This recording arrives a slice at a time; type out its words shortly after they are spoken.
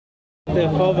The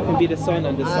Father can be the Son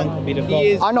and the Son can be the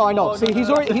Father. I know. See, he's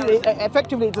already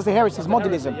effectively it's a heresy, it's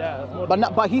modelism.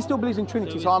 But he still believes in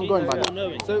Trinity, so I'm going by that.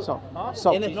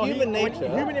 So in a human nature,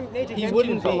 he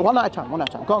wouldn't be. One at a time.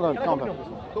 Go on.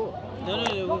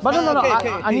 No. But no.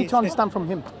 I need to understand from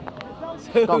him.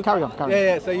 Go on, carry on.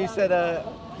 Yeah. So you said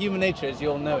human nature is the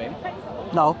all-knowing.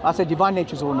 No, I said divine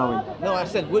nature is all-knowing. No, I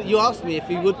said you asked me if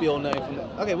he would be all-knowing.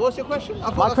 Okay, what's your question?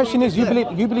 My question is, you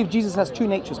believe Jesus has two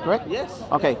natures, correct? Yes.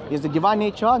 Okay, is the divine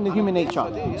nature and the human nature. I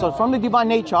do, yeah. So from the divine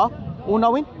nature,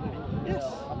 all-knowing? Yes.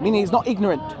 Meaning he's not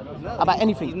ignorant about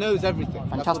anything. He knows everything.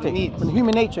 Fantastic. That's what When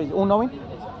human nature is all-knowing?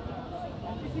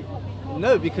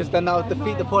 No, because then that would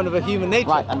defeat the point of a human nature.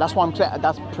 Right, and that's what I'm saying.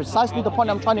 That's precisely the point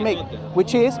I'm trying to make,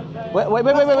 which is wait. What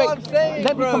I'm saying,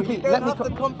 Let me bro. complete. You don't have to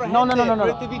comprehend No. for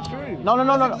it to be true. No.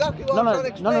 That's exactly what I'm trying to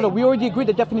explain. No. We already agreed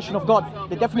the definition of God.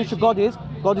 The definition of God is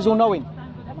all-knowing.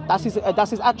 That's his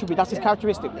attribute. That's his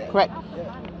characteristic. Correct.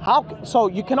 How? So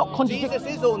you cannot contradict.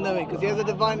 Jesus is all-knowing because he has a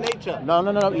divine nature. No.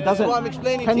 He doesn't. That's what I'm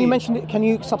explaining. Can you mention it? Can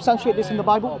you substantiate this in the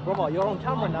Bible? Oh, brother, you're on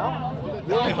camera now.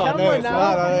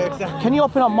 Can you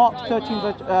open up Mark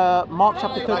 13, Mark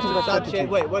chapter 13, verse 32?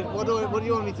 Wait, what do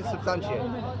you want me to substantiate?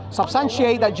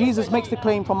 Substantiate that Jesus makes the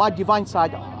claim from my divine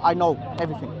side, I know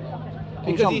everything.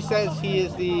 Because he says he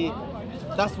is the...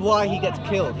 That's why he gets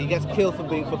killed. He gets killed for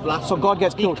blasphemy. So God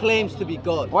gets killed. He claims to be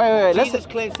God. Wait. Jesus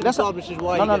claims to be God, which is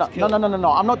why he gets killed.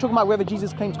 No. I'm not talking about whether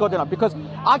Jesus claims God or not, because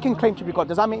I can claim to be God.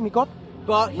 Does that make me God?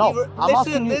 But no.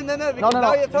 Listen, because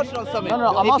now you're touching on something.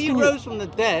 If he rose from the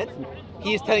dead,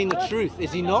 he is telling the truth,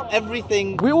 is he not?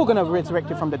 Everything. We're all gonna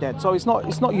resurrect it from the dead, so it's not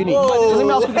unique. So let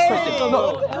me ask you this question.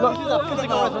 Look.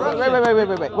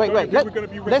 Wait.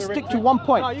 Let's stick to one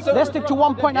point. Let's stick to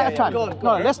one point at a time.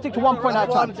 No, let's stick to one point at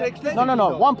a time.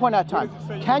 No. 1 point at a time.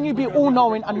 Can you be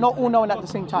all-knowing and not all-knowing at the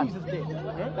same time?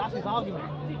 That's his argument.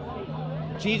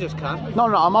 Jesus can.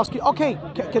 No. I'm asking. Okay,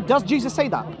 does Jesus say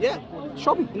that? Yeah.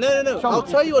 Show me. No. I'll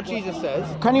tell you what Jesus says.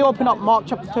 Can you open up Mark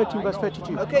chapter 13, verse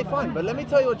 32? Okay, fine. But let me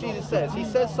tell you what Jesus says. He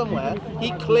says somewhere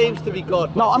he claims to be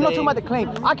God. No, I'm not talking about the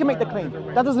claim. I can make the claim.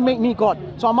 That doesn't make me God.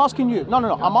 So I'm asking you. No.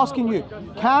 I'm asking you.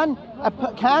 Can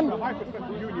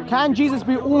Jesus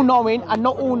be all-knowing and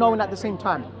not all-knowing at the same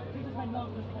time?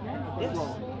 Yes.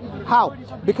 How?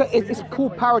 Because it's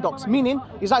called paradox. Meaning,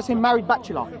 it's like saying married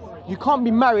bachelor. You can't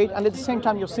be married and at the same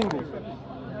time you're single.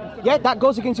 Yeah, that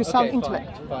goes against your sound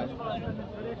intellect. Fine.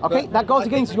 Okay, that goes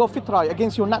against your fitrah,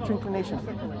 against your natural inclination.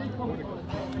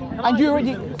 And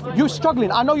you're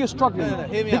struggling. I know you're struggling. No,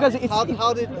 hear me because out. it's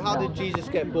how did Jesus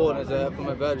get born from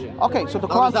a virgin? Okay, so the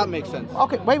Quran. How does that make sense?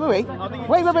 Okay, wait.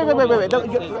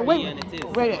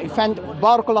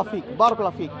 Barakallahu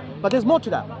feek. But there's more to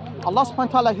that. Allah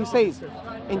subhanahu wa ta'ala, he says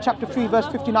in chapter 3 verse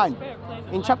 59.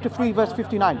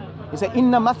 He said,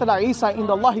 Inna mathala Isa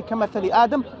inda Allahi kamathali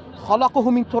Adam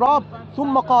khalaqahu min turab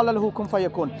thumma qala lahu kun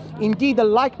fayakun. Indeed, the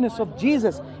likeness of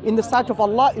Jesus in the sight of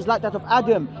Allah is like that of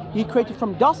Adam. He created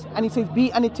from dust and he says be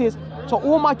and it is. So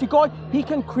Almighty God, he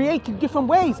can create in different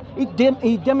ways. He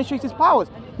demonstrates his powers.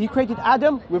 He created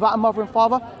Adam without a mother and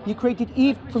father. He created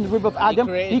Eve from the rib of Adam.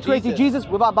 He created Jesus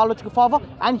without a biological father.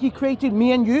 And he created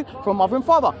me and you from mother and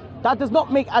father. That does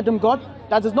not make Adam God.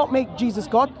 That does not make Jesus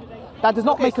God. That does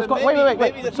not make us God.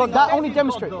 Wait. So that only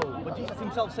demonstrates. But Jesus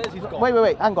himself says he's God.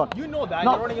 Wait. Hang on. You know that.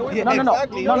 No, You're running away.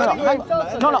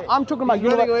 No. I'm talking about you.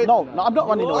 No, I'm not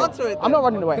running away. I'm not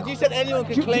running away. Because you said anyone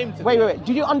can claim to. Wait.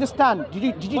 Did you understand?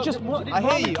 Did you just? I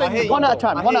hear you. One at a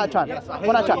time.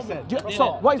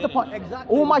 So what is the point?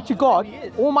 Almighty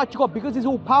God, because he's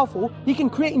all powerful, he can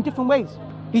create in different ways.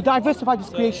 He diversified his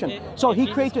creation. So he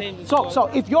created. So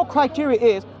if your criteria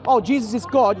is, oh, Jesus is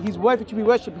God, he's worthy to be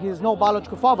worshipped, he has no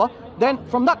biological father, then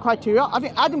from that criteria, I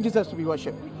think Adam deserves to be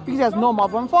worshipped because he has no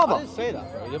mother and father. I didn't say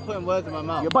that, bro. You're putting words in my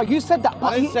mouth. Yeah, but you said that.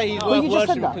 I didn't say he's worth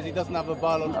worshipping because he doesn't have a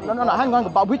biological father. No, hang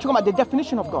on. But we're talking about the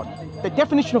definition of God. The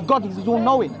definition of God is he's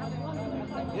all-knowing.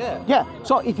 Yeah.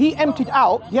 So if he emptied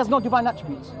out, he has no divine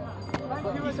attributes.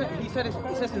 He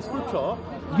says in scripture.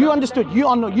 You understood. You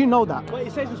know that. Well,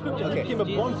 it says in scripture he became a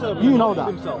bondservant. You know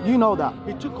that. You know that.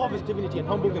 He took off his divinity and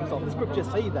humbled himself. The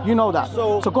scriptures say that. You know that.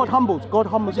 So God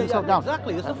humbles himself down.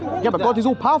 Exactly. There's nothing wrong with but that. God is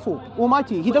all powerful,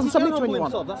 almighty. He doesn't submit to anyone.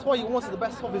 Himself. That's why he wants the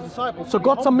best of his disciples. So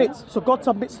God submits.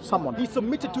 To someone. He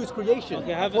submitted to his creation.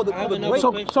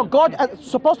 So God,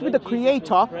 supposed to be the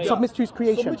creator, submits to his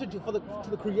creation. Submitted to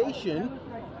the creation.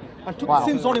 And took the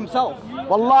sins on himself.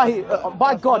 Wallahi,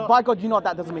 by God, you know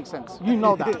that doesn't make sense. You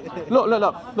know that.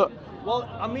 Look. Well,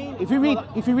 I mean, if you read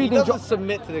He in doesn't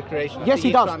submit to the creation. I yes, think he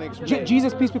he's does. trying to explain.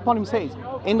 Jesus, peace be upon him, says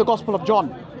in the Gospel of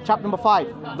John, chapter number 5,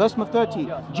 verse number 30.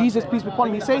 Jesus, peace be upon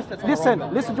him, he says,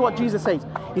 listen to what Jesus says.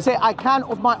 He said, I can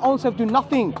of my own self do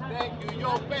nothing.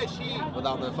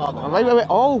 Without the Father. Wait.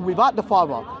 Oh, without the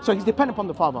Father. So he's dependent upon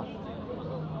the Father.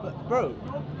 But, bro,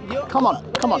 come on.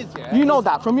 You know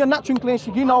that from your natural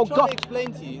inclination. You know I'm trying to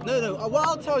explain to you. No. What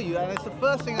I'll tell you, and it's the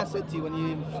first thing I said to you when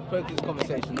you spoke this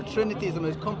conversation. The Trinity is the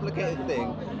most complicated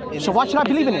thing. So why should I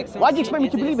believe in it? Why do you expect me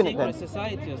to believe in it then?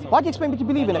 Why do you expect me to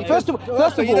believe in it? First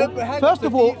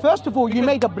of all, you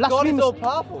made a blasphemous. God is all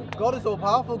powerful. God is all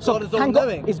powerful. So God is all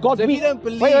knowing. Is God so if weak? you don't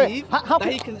believe that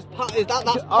He can, is that's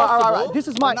possible, all right. This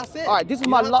is my. that's it. All right. This is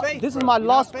You my don't have last. faith, This is bro. my You don't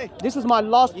last. have faith. This is my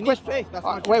last You need question. faith. That's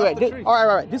my truth. Wait. That's the truth. All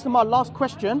right. This is my last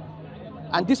question,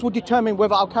 and this will determine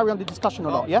whether I'll carry on the discussion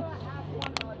or not. Yeah.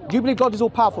 Do you believe God is all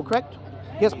powerful? Correct.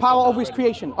 He has power over His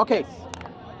creation. Okay.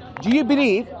 Do you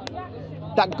believe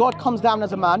that God comes down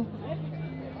as a man,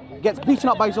 gets beaten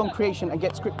up by His own creation, and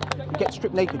gets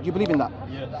stripped naked? Do you believe in that?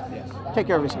 Yes. Take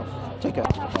care of yourself. Take care.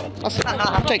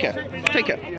 Take care.